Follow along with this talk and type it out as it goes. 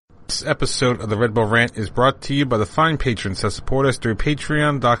This episode of the Red Bull Rant is brought to you by the fine patrons that support us through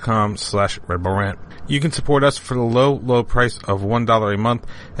patreon.com/Red Bull Rant. You can support us for the low price of $1 a month,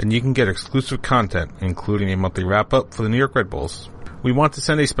 and you can get exclusive content, including a monthly wrap-up for the New York Red Bulls. We want to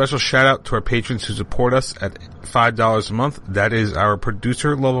send a special shout-out to our patrons who support us at $5 a month. That is our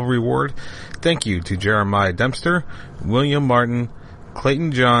producer-level reward. Thank you to Jeremiah Dempster, William Martin,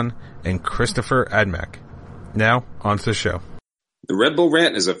 Clayton John, and Christopher Admack. Now, on to the show. The Red Bull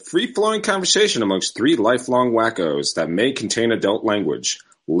Rant is a free-flowing conversation amongst three lifelong wackos that may contain adult language.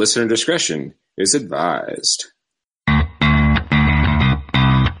 Listener discretion is advised.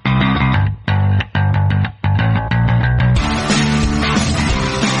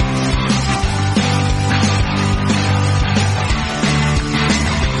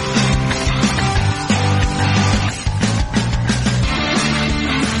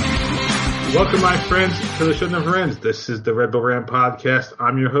 Welcome, my friends, to the show never ends. This is the Red Bull Rant podcast.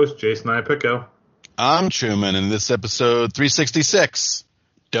 I'm your host, Jason Iapicco. I'm Truman, and this episode 366,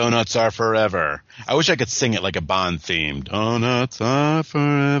 Donuts Are Forever. I wish I could sing it like a Bond theme. Donuts are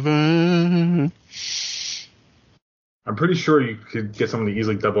forever. I'm pretty sure you could get someone to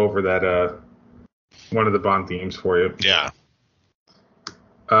easily dub over that one of the Bond themes for you. Yeah.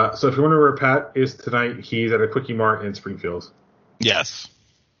 So if you wonder where Pat is tonight, he's at a Quickie Mart in Springfield. Yes.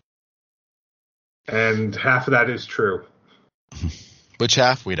 And half of that is true. Which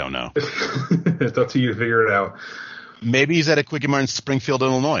half? We don't know. It's up to you to figure it out. Maybe he's at a Quickie Mart in Springfield,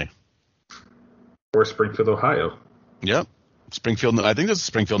 Illinois. Or Springfield, Ohio. Yep. Springfield, I think this is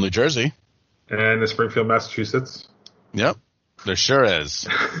Springfield, New Jersey. And Springfield, Massachusetts. Yep. There sure is.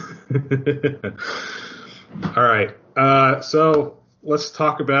 All right. So let's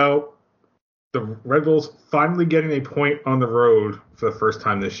talk about the Red Bulls finally getting a point on the road for the first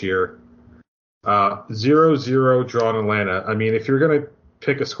time this year. 0-0 draw in Atlanta. I mean, if you're going to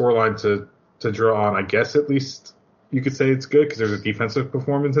pick a scoreline to draw on, I guess at least you could say it's good because there's a defensive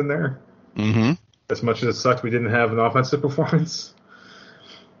performance in there. Mm-hmm. As much as it sucked we didn't have an offensive performance.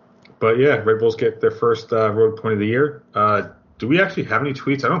 But yeah, Red Bulls get their first road point of the year. Do we actually have any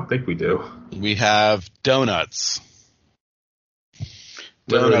tweets? I don't think we do. We have donuts.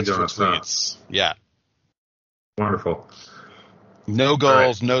 Donuts for tweets. Huh? Yeah. Wonderful. No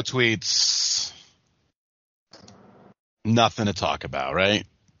goals, no tweets. Nothing to talk about, right?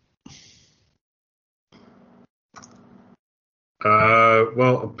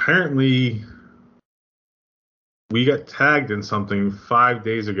 Well, apparently we got tagged in something 5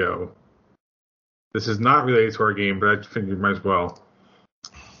 days ago. This is not related to our game, but I figured might as well.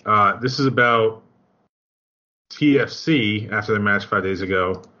 This is about TFC after the match 5 days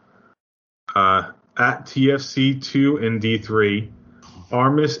ago. At TFC2 and D3.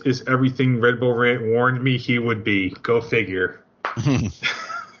 Armis is everything Red Bull Rant warned me he would be. Go figure.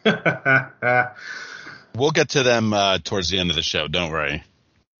 We'll get to them towards the end of the show. Don't worry.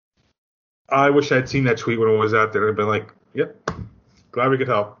 I wish I'd seen that tweet when it was out there. I'd been like, yep, glad we could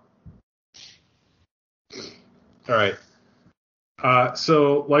help. All right.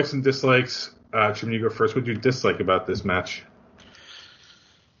 So, likes and dislikes. Jim, you go first. What did you dislike about this match?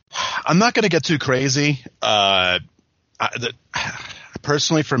 I'm not going to get too crazy.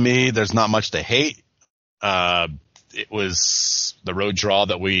 Personally, for me, there's not much to hate. It was the road draw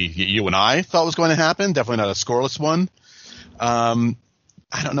that you and I thought was going to happen. Definitely not a scoreless one. I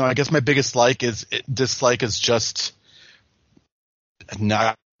don't know. I guess my biggest dislike is just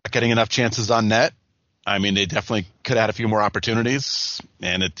not getting enough chances on net. I mean, they definitely could have had a few more opportunities,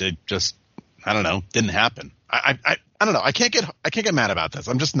 and it just, I don't know, didn't happen. I don't know. I can't get mad about this.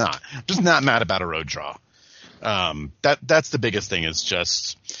 I'm just not mad about a road draw. That's the biggest thing, is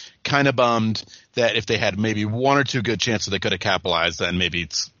just kind of bummed that if they had maybe one or two good chances they could have capitalized, then maybe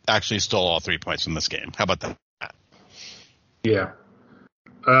it's actually stole all 3 points from this game. How about that? Yeah.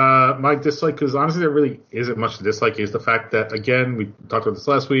 My dislike, because honestly there really isn't much to dislike, is the fact that, again, we talked about this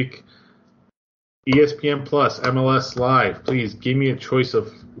last week, ESPN Plus, MLS Live, please give me a choice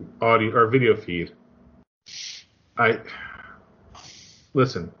of audio or video feed.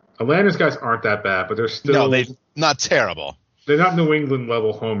 Listen, Atlanta's guys aren't that bad, but they're still... No, they're not terrible. They're not New England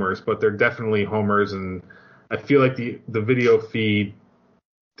level homers, but they're definitely homers, and I feel like the video feed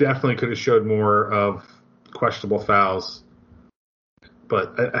definitely could have showed more of questionable fouls.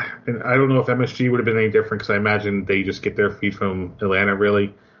 But I don't know if MSG would have been any different, because I imagine they just get their feed from Atlanta,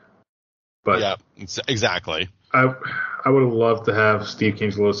 really. But yeah, exactly. I would have loved to have Steve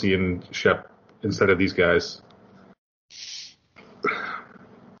Cangelosi and Shep instead of these guys.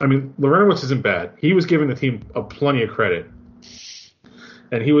 I mean, Lorenowitz isn't bad. He was giving the team plenty of credit,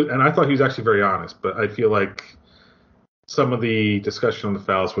 and I thought he was actually very honest. But I feel like some of the discussion on the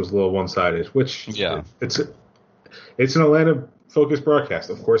fouls was a little one-sided, which it's an Atlanta-focused broadcast.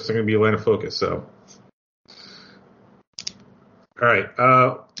 Of course, they're going to be Atlanta-focused. So, all right,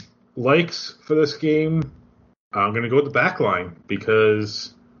 likes for this game. I'm going to go with the back line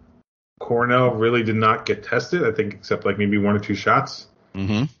because Cornell really did not get tested. I think except like maybe 1 or 2 shots.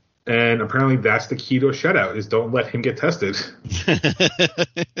 Mm-hmm. And apparently that's the key to a shutout is don't let him get tested.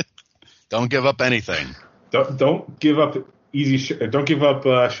 Don't give up anything. Don't give up don't give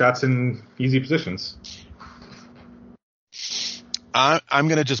up shots in easy positions. I'm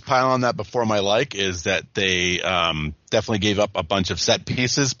going to just pile on that before my like is that they definitely gave up a bunch of set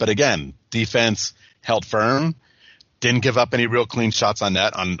pieces. But again, defense held firm. Didn't give up any real clean shots on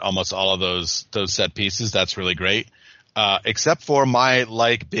net on almost all of those set pieces. That's really great. Except for my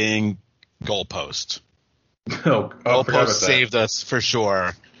like being goalpost. Goalpost saved us for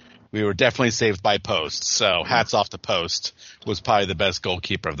sure. We were definitely saved by Post. So hats off to Post. Was probably the best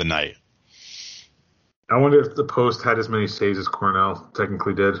goalkeeper of the night. I wonder if the Post had as many saves as Cornell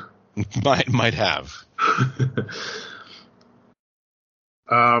technically did. Might have.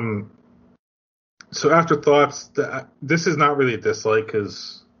 So afterthoughts, this is not really a dislike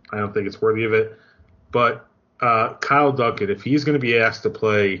because I don't think it's worthy of it. But Kyle Duncan, if he's going to be asked to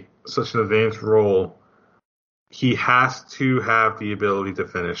play such an advanced role, he has to have the ability to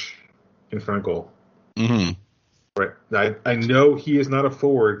finish in front of goal. Mm-hmm. Right. I know he is not a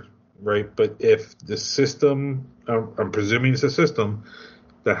forward, right? But if the system, I'm presuming it's a system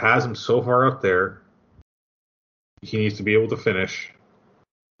that has him so far up there, he needs to be able to finish.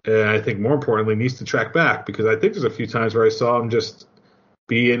 And I think more importantly, needs to track back because I think there's a few times where I saw him just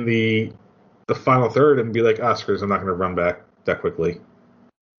be in the final third and be like, Oscars, I'm not going to run back that quickly.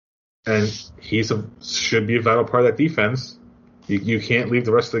 And should be a vital part of that defense. You can't leave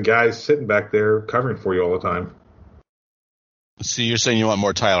the rest of the guys sitting back there covering for you all the time. So you're saying you want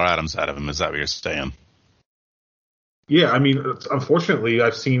more Tyler Adams out of him? Is that what you're saying? Yeah, I mean, unfortunately,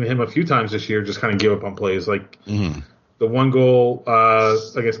 I've seen him a few times this year just kind of give up on plays. Like the one goal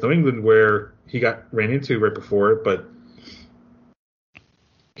against New England where he got ran into right before it, but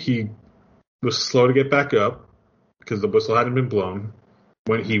he was slow to get back up because the whistle hadn't been blown.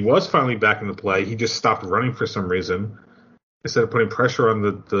 When he was finally back in the play, he just stopped running for some reason instead of putting pressure on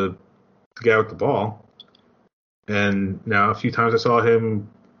the guy with the ball. And now a few times I saw him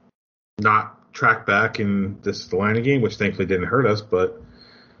not track back in this Atlanta game, which thankfully didn't hurt us. But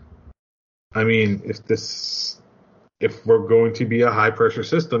I mean, if we're going to be a high pressure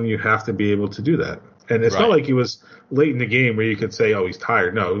system, you have to be able to do that. And it's not like he was late in the game where you could say, oh, he's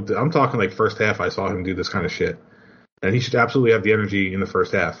tired. No, I'm talking like first half. I saw him do this kind of shit. And he should absolutely have the energy in the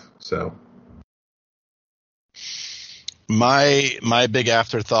first half. So my big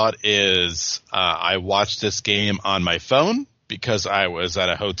afterthought is I watched this game on my phone because I was at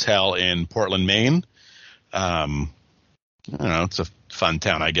a hotel in Portland, Maine. I don't know, it's a fun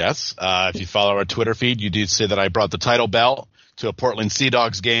town, I guess. If you follow our Twitter feed, you do see that I brought the title belt to a Portland Sea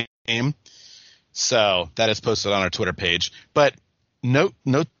Dogs game. So that is posted on our Twitter page. But note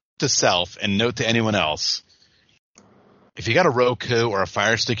to self and note to anyone else. If you got a Roku or a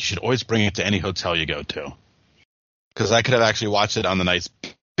Fire Stick, you should always bring it to any hotel you go to. Because I could have actually watched it on the nice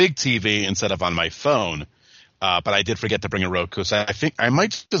big TV instead of on my phone. But I did forget to bring a Roku. So I think I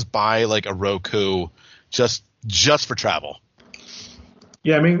might just buy like a Roku just for travel.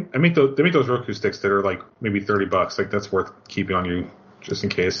 Yeah, they make those Roku sticks that are like maybe $30. Like that's worth keeping on you just in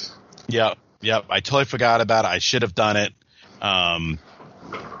case. Yep. I totally forgot about it. I should have done it.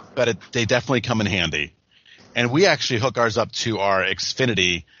 But they definitely come in handy. And we actually hook ours up to our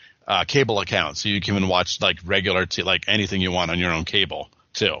Xfinity cable account, so you can even watch like regular like anything you want on your own cable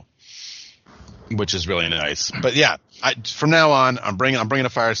too, which is really nice. But yeah, from now on, I'm bringing a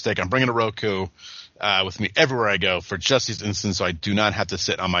Fire Stick. I'm bringing a Roku with me everywhere I go for just these instances, so I do not have to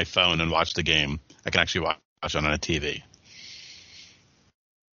sit on my phone and watch the game. I can actually watch it on a TV.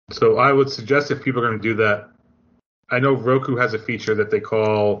 So I would suggest if people are going to do that, I know Roku has a feature that they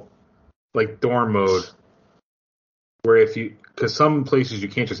call like dorm mode. Where because some places you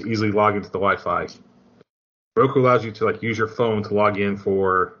can't just easily log into the Wi-Fi. Roku allows you to like use your phone to log in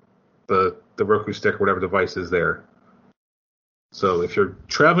for the Roku stick or whatever device is there. So if you're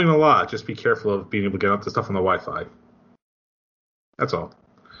traveling a lot, just be careful of being able to get up to stuff on the Wi-Fi. That's all.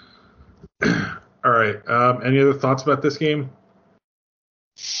 All right. Any other thoughts about this game?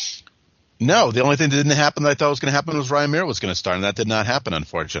 No, the only thing that didn't happen that I thought was going to happen was Ryan Mir was going to start, and that did not happen,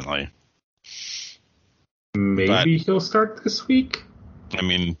 unfortunately. Maybe he'll start this week. I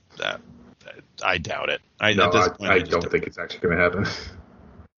mean, I doubt it. I don't think it's actually going to happen.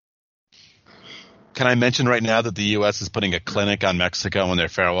 Can I mention right now that the U.S. is putting a clinic on Mexico in their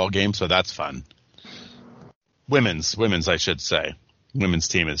farewell game, so that's fun. Women's, I should say. Women's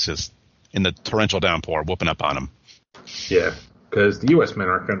team is just in the torrential downpour, whooping up on them. Yeah, because the U.S. men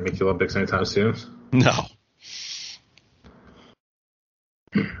aren't going to make the Olympics anytime soon. No.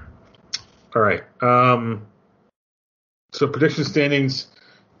 All right. So prediction standings.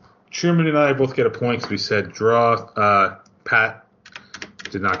 Truman and I both get a point because we said draw. Pat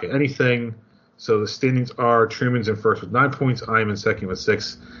did not get anything. So the standings are Truman's in first with 9 points. I am in second with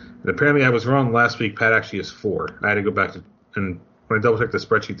 6. And apparently I was wrong last week. Pat actually has 4. I had to go back and when I double checked the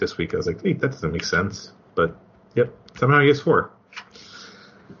spreadsheet this week, I was like, hey, that doesn't make sense. But yep, somehow he gets 4.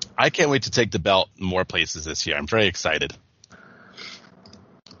 I can't wait to take the belt in more places this year. I'm very excited.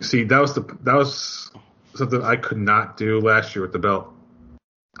 See, that was something I could not do last year with the belt.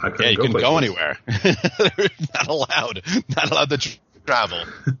 I couldn't couldn't go anywhere. Not allowed to travel.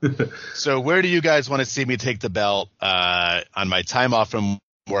 So where do you guys want to see me take the belt? On my time off from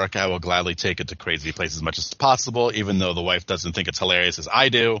work, I will gladly take it to crazy places as much as possible, even though the wife doesn't think it's hilarious as I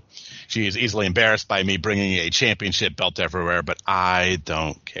do. She is easily embarrassed by me bringing a championship belt everywhere, but I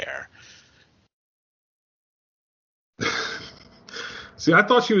don't care. See, I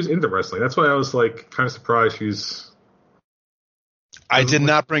thought she was into wrestling. That's why I was like kind of surprised I did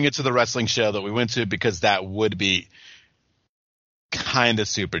not bring it to the wrestling show that we went to because that would be kind of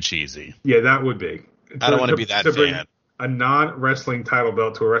super cheesy. Yeah, that would be. I don't want to be that fan. A non-wrestling title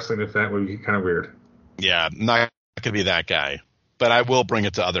belt to a wrestling event would be kind of weird. Yeah, not going to be that guy. But I will bring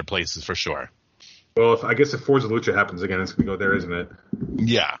it to other places for sure. Well, I guess if Forza Lucha happens again, it's going to go there, isn't it?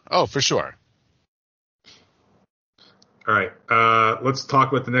 Yeah. Oh, for sure. All right. Let's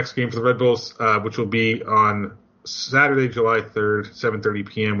talk about the next game for the Red Bulls, which will be on Saturday, July 3rd, 7:30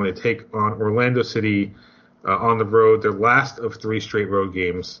 p.m. when they take on Orlando City on the road, their last of 3 straight road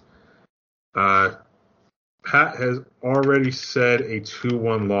games. Pat has already said a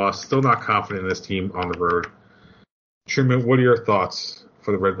 2-1 loss. Still not confident in this team on the road. Truman, what are your thoughts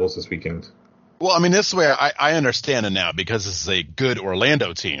for the Red Bulls this weekend? Well, I mean, this way I understand it now because this is a good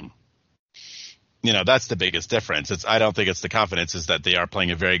Orlando team. You know, that's the biggest difference. I don't think it's the confidence, is that they are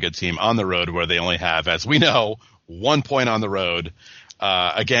playing a very good team on the road where they only have, as we know, 1 point on the road.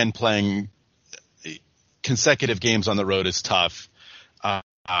 Again, playing consecutive games on the road is tough.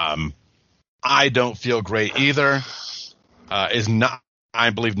 I don't feel great either. I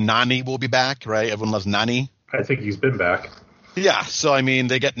believe Nani will be back, right? Everyone loves Nani. I think he's been back. Yeah, so I mean,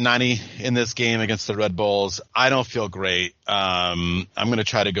 they get Nani in this game against the Red Bulls. I don't feel great. I'm going to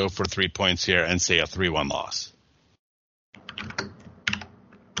try to go for 3 points here and say a 3-1 loss.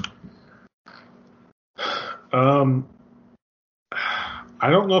 I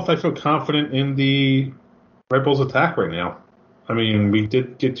don't know if I feel confident in the Red Bulls attack right now. I mean, we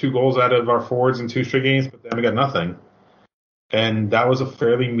did get 2 goals out of our forwards in 2 straight games, but then we got nothing. And that was a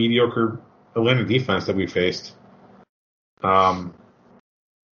fairly mediocre Atlanta defense that we faced.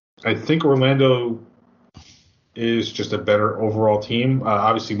 I think Orlando is just a better overall team.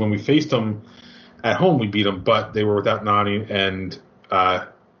 Obviously, when we faced them at home, we beat them, but they were without Nani and was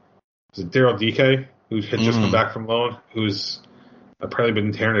it Daryl DK, who had just come back from loan, who's apparently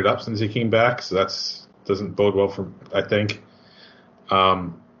been tearing it up since he came back. So that's doesn't bode well for, I think.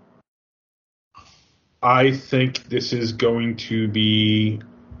 I think this is going to be,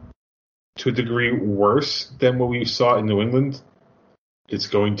 to a degree, worse than what we saw in New England. It's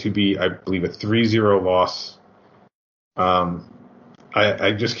going to be, I believe, a 3-0 loss.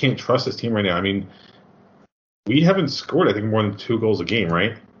 I just can't trust this team right now. I mean, we haven't scored, I think, more than 2 goals a game,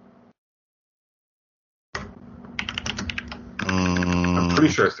 right? I'm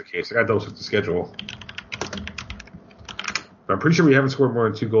pretty sure it's the case. I got those with the schedule. But I'm pretty sure we haven't scored more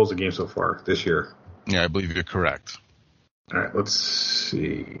than 2 goals a game so far this year. Yeah, I believe you're correct. All right, let's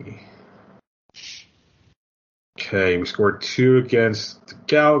see. Okay, we scored 2 against the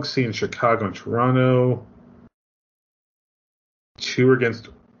Galaxy in Chicago and Toronto. 2 against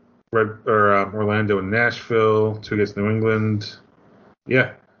Orlando and Nashville. 2 against New England.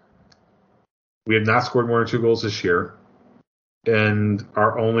 Yeah. We have not scored more than 2 goals this year. And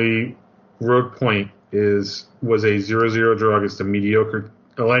our only road point was a 0-0 draw against a mediocre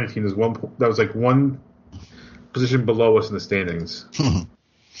Atlanta team. That was like 1 position below us in the standings.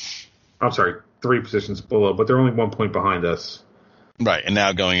 I'm sorry, 3 positions below, but they're only 1 point behind us. Right, and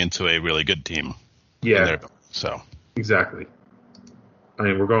now going into a really good team. Yeah. So exactly. I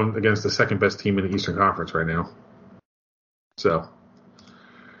mean, we're going against the second best team in the Eastern Conference right now. So,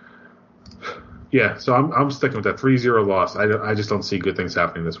 yeah. So I'm sticking with that 3-0 loss. I just don't see good things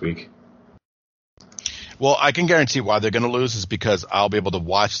happening this week. Well, I can guarantee why they're going to lose is because I'll be able to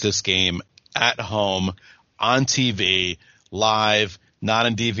watch this game at home, on TV, live, not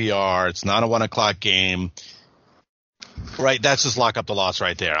in DVR. It's not a 1 o'clock game. Right, that's just lock up the loss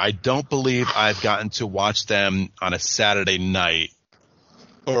right there. I don't believe I've gotten to watch them on a Saturday night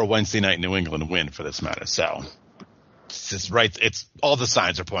or a Wednesday night New England win, for this matter. So it's just right. It's all the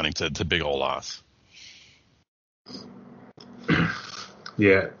signs are pointing to big old loss.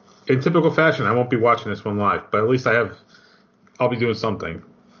 Yeah, in typical fashion, I won't be watching this one live, but at least I'll be doing something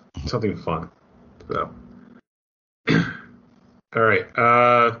fun. So, all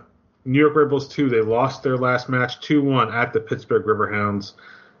right. New York Red Bulls 2, they lost their last match 2-1 at the Pittsburgh Riverhounds.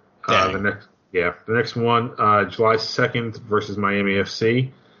 The next one, July 2nd versus Miami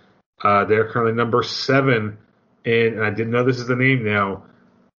FC. They're currently number 7 and I didn't know this is the name now,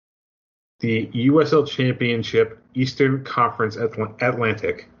 the USL Championship Eastern Conference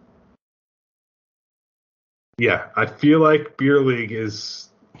Atlantic. Yeah, I feel like Beer League is...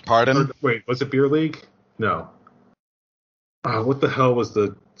 Pardon? Wait, was it Beer League? No. What the hell was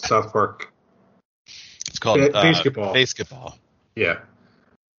the South Park? It's called basketball. Basketball. Yeah.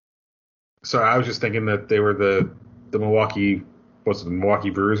 So I was just thinking that they were the Milwaukee, what's it, the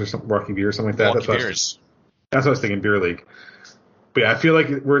Milwaukee Brewers or something, Milwaukee Beer or something like that. Milwaukee Beers. That's what I was thinking, Beer League. But yeah, I feel like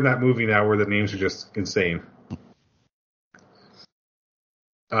we're in that movie now where the names are just insane.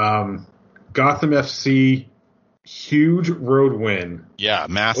 Gotham FC, huge road win. Yeah,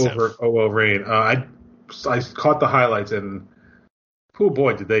 massive. Over OL Reign. I caught the highlights, and oh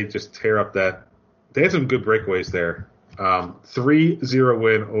boy, did they just tear up that. They had some good breakaways there. 3-0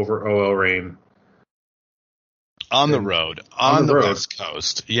 win over OL Reign. On the road, on the West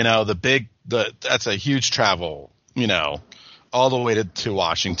Coast. You know, that's a huge travel, you know, all the way to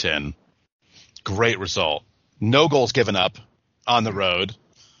Washington. Great result. No goals given up on the road.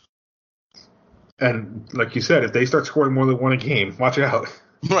 And like you said, if they start scoring more than one a game, watch out.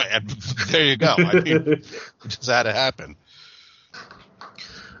 Right. There you go. I mean, it just had to happen.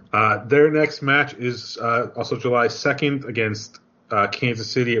 Their next match is also July 2nd against Kansas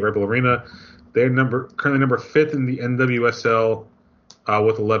City at Red Bull Arena. They're currently number 5th in the NWSL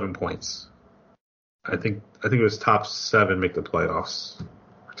with 11 points. I think it was top 7 make the playoffs,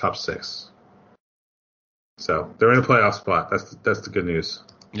 or top 6. So they're in a playoff spot. That's the good news.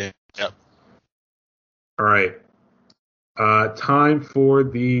 Yeah. Yep. All right. Time for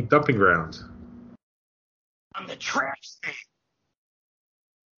the dumping ground. I'm the trash can.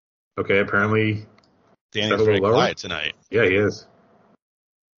 Okay, apparently Danny's very quiet tonight. Yeah, he is.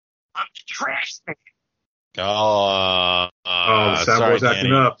 I'm the trash can. The soundboard's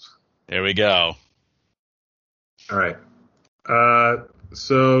acting up. There we go. All right.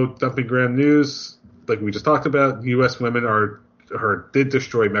 So dumping ground news, like we just talked about, U.S. women did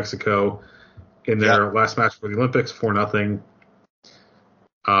destroy Mexico in their last match for the Olympics, 4-0.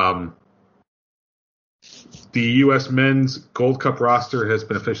 The U.S. men's Gold Cup roster has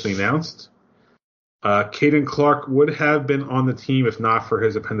been officially announced. Caden Clark would have been on the team if not for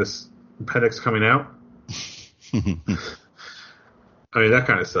his appendix coming out. I mean, that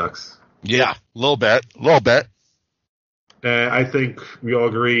kind of sucks. Yeah, a little bit. I think we all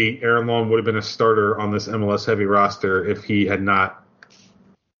agree Aaron Long would have been a starter on this MLS heavy roster if he had not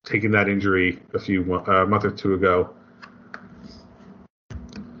taken that injury a month or two ago.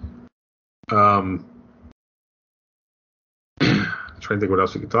 Trying to think what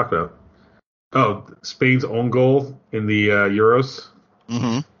else we could talk about. Oh, Spain's own goal in the Euros.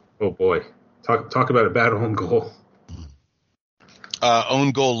 Mm-hmm. Oh boy, talk about a bad own goal.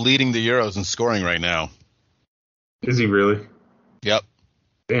 Own goal leading the Euros in scoring right now. Is he really? Yep.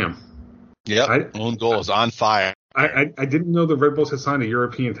 Damn. Yep. Own goal is on fire. I didn't know the Red Bulls had signed a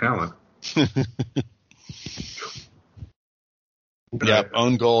European talent. Yep.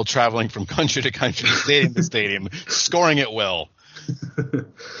 Own goal, traveling from country to country, stadium to stadium, scoring at will.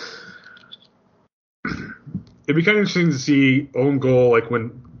 It'd be kind of interesting to see own goal, like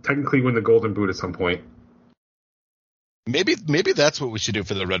technically win the Golden Boot at some point. Maybe that's what we should do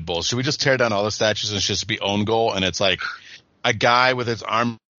for the Red Bulls. Should we just tear down all the statues and it's just be own goal? And it's like a guy with his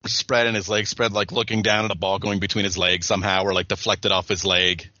arm spread and his legs spread, like looking down at a ball going between his legs somehow, or like deflected off his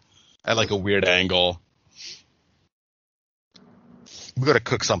leg at like a weird angle. We got to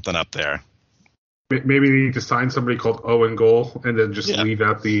cook something up there. Maybe they need to sign somebody called Owen Goal and then just leave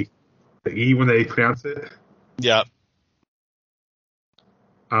out the E when they pronounce it. Yeah.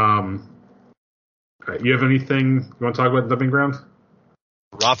 You have anything you want to talk about the dumping ground?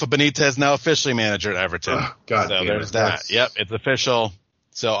 Rafa Benitez now officially manager at Everton. God so there's that. Yep, it's official.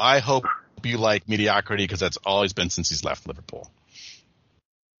 So I hope you like mediocrity because that's all he's been since he's left Liverpool.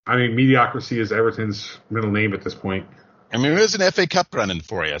 I mean, mediocrity is Everton's middle name at this point. I mean, there's an FA Cup running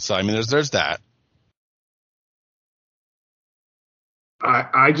for you, so I mean, there's that.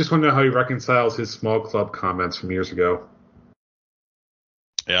 I just want to know how he reconciles his small club comments from years ago.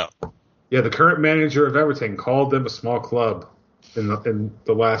 Yeah. Yeah, the current manager of Everton called them a small club in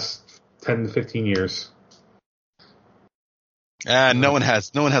the last 10 to 15 years. No one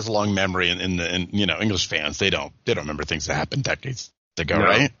has a long memory in English fans. They don't remember things that happened decades ago,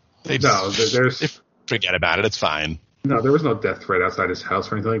 right? They forget about it. It's fine. No, there was no death threat outside his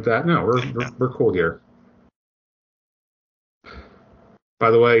house or anything like that. No, we're cool here.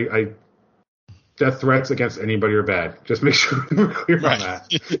 By the way, death threats against anybody are bad. Just make sure we're clear on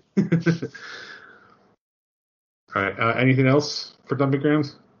that. All right. Anything else for Dumping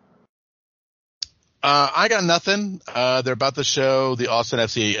Grounds? I got nothing. They're about to show the Austin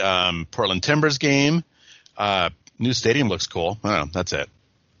FC Portland Timbers game. New stadium looks cool. I don't know. That's it.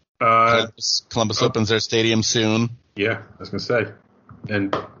 Columbus opens their stadium soon. Yeah, I was going to say.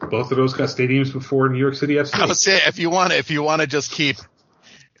 And both of those got stadiums before New York City FC. I would say if you want to just keep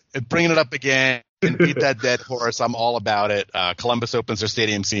bringing it up again and beat that dead horse, I'm all about it. Columbus opens their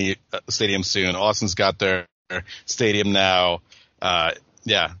stadium soon. Austin's got their stadium now.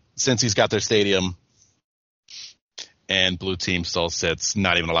 Cincy's got their stadium, and Blue Team still sits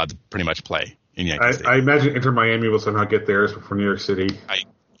not even allowed to pretty much play in Yankee Stadium. I imagine Inter Miami will somehow get theirs before New York City.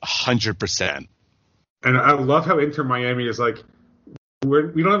 100%. And I love how Inter Miami is like,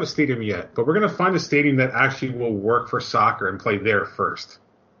 we don't have a stadium yet, but we're going to find a stadium that actually will work for soccer and play there first.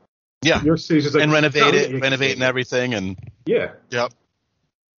 Yeah. New York City's just like, and renovate and everything. And yeah. Yep.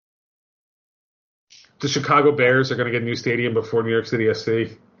 The Chicago Bears are going to get a new stadium before New York City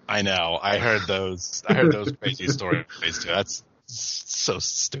SC. I know. I heard those crazy stories too. That's so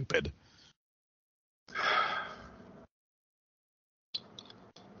stupid.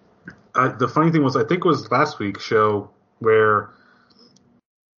 The funny thing was, I think it was last week's show where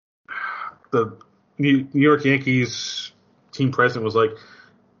the New York Yankees team president was like,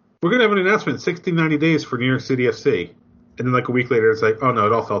 we're going to have an announcement in 60, 90 days for New York City FC. And then like a week later, it's like, oh no,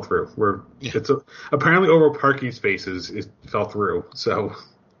 it all fell through. Apparently over parking spaces, it fell through. So.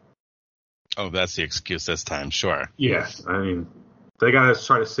 Oh, that's the excuse this time. Sure. Yeah. I mean, they got to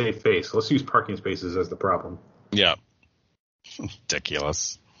try to save face. Let's use parking spaces as the problem. Yeah.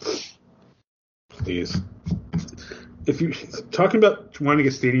 Ridiculous. Please. If you're talking about wanting to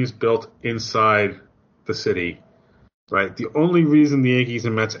get stadiums built inside the city, right? The only reason the Yankees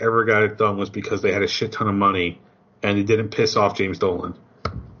and Mets ever got it done was because they had a shit ton of money and it didn't piss off James Dolan.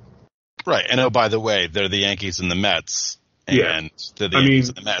 Right. And oh, by the way, they're the Yankees and the Mets. And they're the Yankees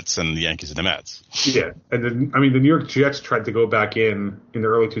and the Mets and the Yankees and the Mets. Yeah. And then, the New York Jets tried to go back in the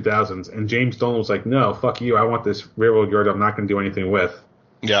early 2000s, and James Dolan was like, no, fuck you. I want this railroad yard I'm not going to do anything with.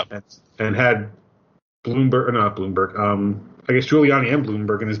 Yeah. And had I guess Giuliani and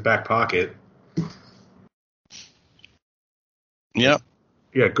Bloomberg in his back pocket. Yep.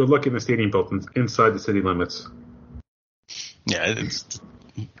 Yeah, good luck in the stadium built inside the city limits. Yeah,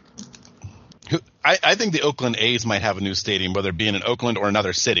 I think the Oakland A's might have a new stadium, whether it be in Oakland or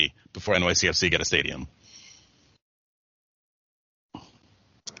another city, before NYCFC get a stadium.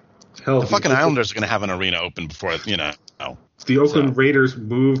 Hell, the fucking Islanders are going to have an arena open before, The Oakland Raiders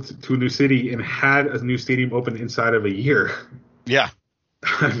moved to a new city and had a new stadium open inside of a year. Yeah.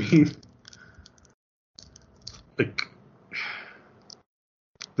 I mean, like,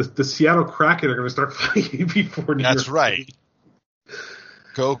 the Seattle Kraken are going to start fighting before New York. That's right.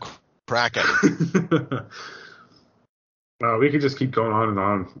 Go Kraken. We could just keep going on and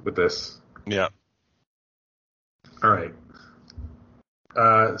on with this. Yeah. All right.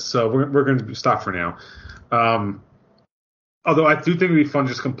 So we're going to stop for now. Although I do think it'd be fun to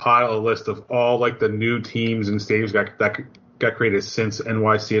just compile a list of all like the new teams and stadiums that got created since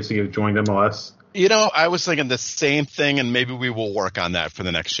NYCFC have joined MLS. I was thinking the same thing, and maybe we will work on that for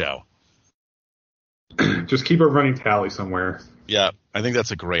the next show. Just keep a running tally somewhere. Yeah, I think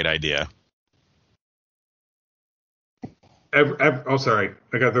that's a great idea. Sorry.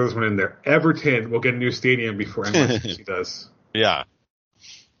 I got those one in there. Everton will get a new stadium before NYCFC does. Yeah.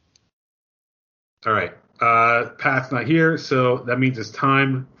 All right. Pat's not here, so that means it's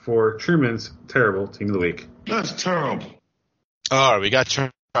time for Truman's terrible team of the week. That's terrible. All right, we got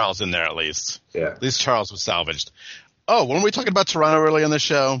Charles in there at least. Yeah. At least Charles was salvaged. Oh, weren't we talking about Toronto early on the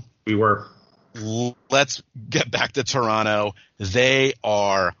show? We were. Let's get back to Toronto. They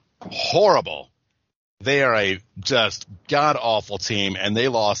are horrible. They are a just god-awful team, and they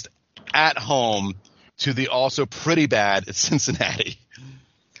lost at home to the also pretty bad Cincinnati.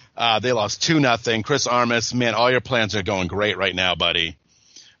 They lost 2-0. Chris Armas, man, all your plans are going great right now, buddy.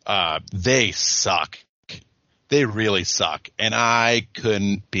 They suck. They really suck, and I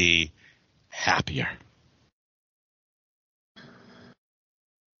couldn't be happier.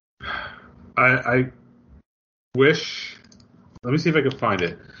 I wish. Let me see if I can find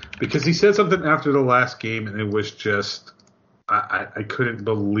it, because he said something after the last game, and it was just I couldn't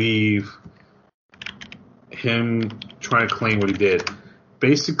believe him trying to claim what he did.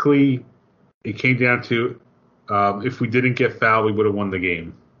 Basically, it came down to if we didn't get fouled, we would have won the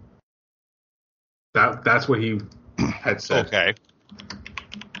game. That's what he had said. Okay.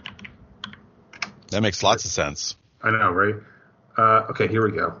 That makes lots of sense. I know, right? Okay, here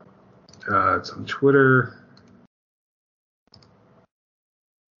we go. It's on Twitter.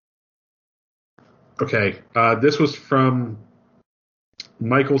 Okay, this was from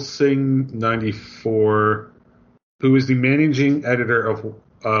Michael Singh 94, who is the managing editor of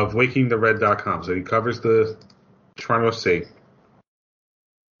WakingTheRed.com. So he covers the Toronto FC.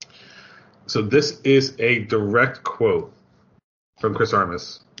 So this is a direct quote from Chris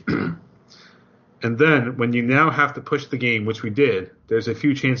Armas. And then, when you now have to push the game, which we did, there's a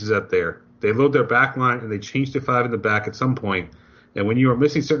few chances out there. They load their back line and they change to 5 in the back at some point. And when you are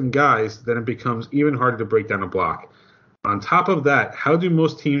missing certain guys, then it becomes even harder to break down a block. On top of that, how do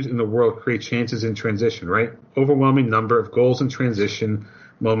most teams in the world create chances in transition, right? Overwhelming number of goals in transition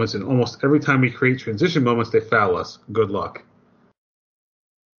moments, and almost every time we create transition moments, they foul us. Good luck.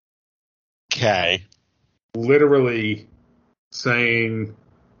 Okay. Literally saying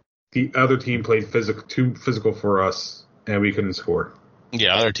the other team played too physical for us, and we couldn't score.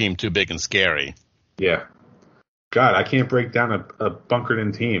 Yeah, other team too big and scary. Yeah. God, I can't break down a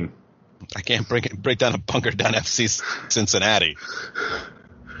bunkered-in team. I can't break down a bunkered down FC Cincinnati.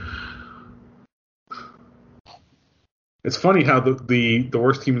 It's funny how the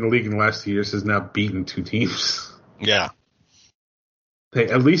worst team in the league in the last 2 years has now beaten 2 teams. Yeah. Hey,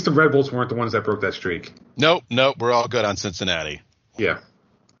 at least the Red Bulls weren't the ones that broke that streak. Nope, we're all good on Cincinnati. Yeah.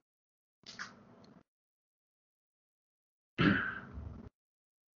 All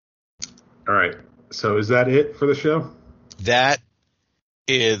right. So is that it for the show? That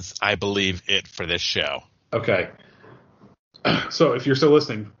is, I believe, it for this show. Okay. So if you're still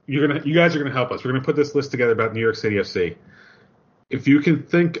listening, you guys are gonna help us. We're gonna put this list together about New York City FC. If you can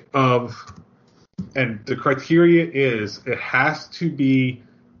think of, and the criteria is, it has to be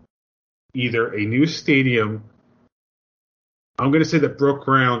either a new stadium, I'm gonna say that broke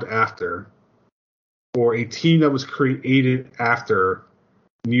ground after, or a team that was created after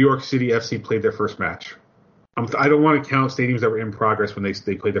New York City FC played their first match. I don't want to count stadiums that were in progress when they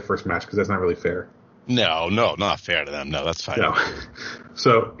played their first match, because that's not really fair. No, not fair to them. No, that's fine. No.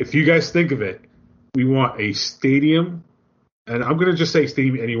 So if you guys think of it, we want a stadium, and I'm going to just say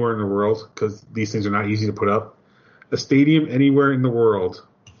stadium anywhere in the world, because these things are not easy to put up. A stadium anywhere in the world,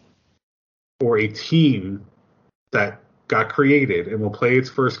 or a team that got created and will play its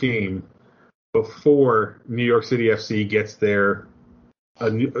first game before New York City FC gets their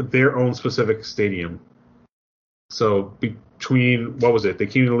own specific stadium. So between, what was it? They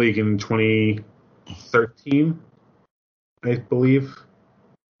came to the league in 2013, I believe.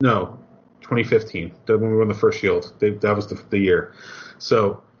 No, 2015. When we won the first Shield. That was the year.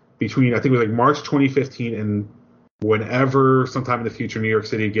 So between, I think it was like March 2015 and whenever, sometime in the future, New York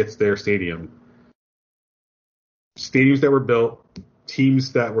City gets their stadium. Stadiums that were built,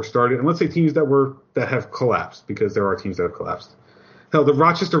 teams that were started, and let's say teams that have collapsed, because there are teams that have collapsed. Hell, the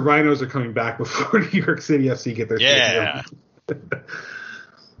Rochester Rhinos are coming back before New York City FC get their stadium.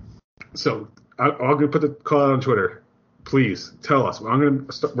 So I'm going to put the call out on Twitter. Please tell us. We're going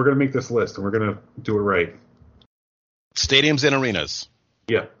to make this list, and we're going to do it right. Stadiums and arenas.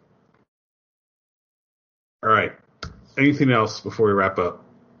 Yeah. All right. Anything else before we wrap up?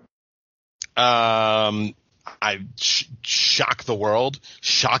 I shock the world,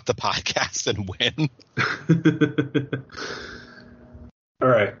 shock the podcast, and win. All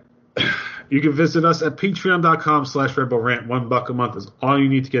right. You can visit us at patreon.com/RedBullRant. $1 a month is all you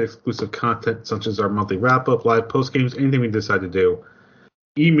need to get exclusive content, such as our monthly wrap-up, live post-games, anything we decide to do.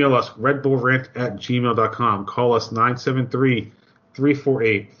 Email us, redbullrant@gmail.com. Call us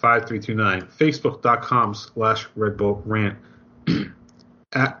 973-348-5329. Facebook.com/RedBullRant.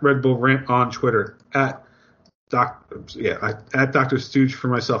 At RedBullRant on Twitter. At Dr. Stooge for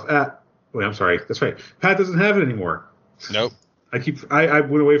myself. I'm sorry. That's right. Pat doesn't have it anymore. Nope. I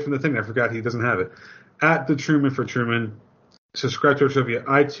went away from the thing. I forgot he doesn't have it. At The Truman for Truman. Subscribe to our show via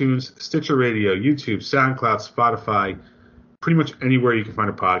iTunes, Stitcher Radio, YouTube, SoundCloud, Spotify, pretty much anywhere you can find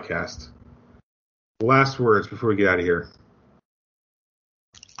a podcast. Last words before we get out of here.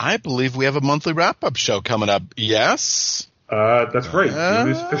 I believe we have a monthly wrap-up show coming up. Yes? That's right.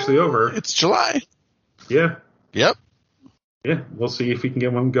 It's officially over. It's July. Yeah. Yep. Yeah, we'll see if we can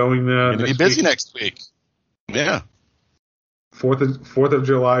get one going. Gonna be busy next week. Yeah. 4th of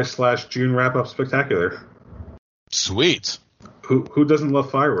July / June wrap up spectacular. Sweet. Who doesn't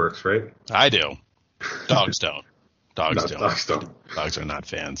love fireworks, right? I do. Dogs don't. Dogs don't. Dogs don't. Dogs are not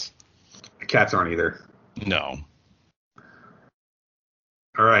fans. Cats aren't either. No.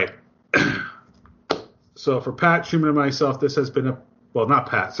 All right. So for Pat, Truman, and myself, this has been not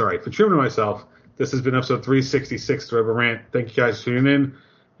Pat, sorry. For Truman and myself, this has been episode 366 of the Red Bull Rant. Thank you guys for tuning in.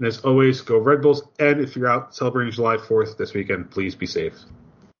 And as always, go Red Bulls. And if you're out celebrating July 4th this weekend, please be safe.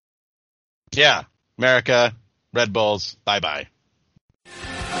 Yeah. America, Red Bulls, bye-bye.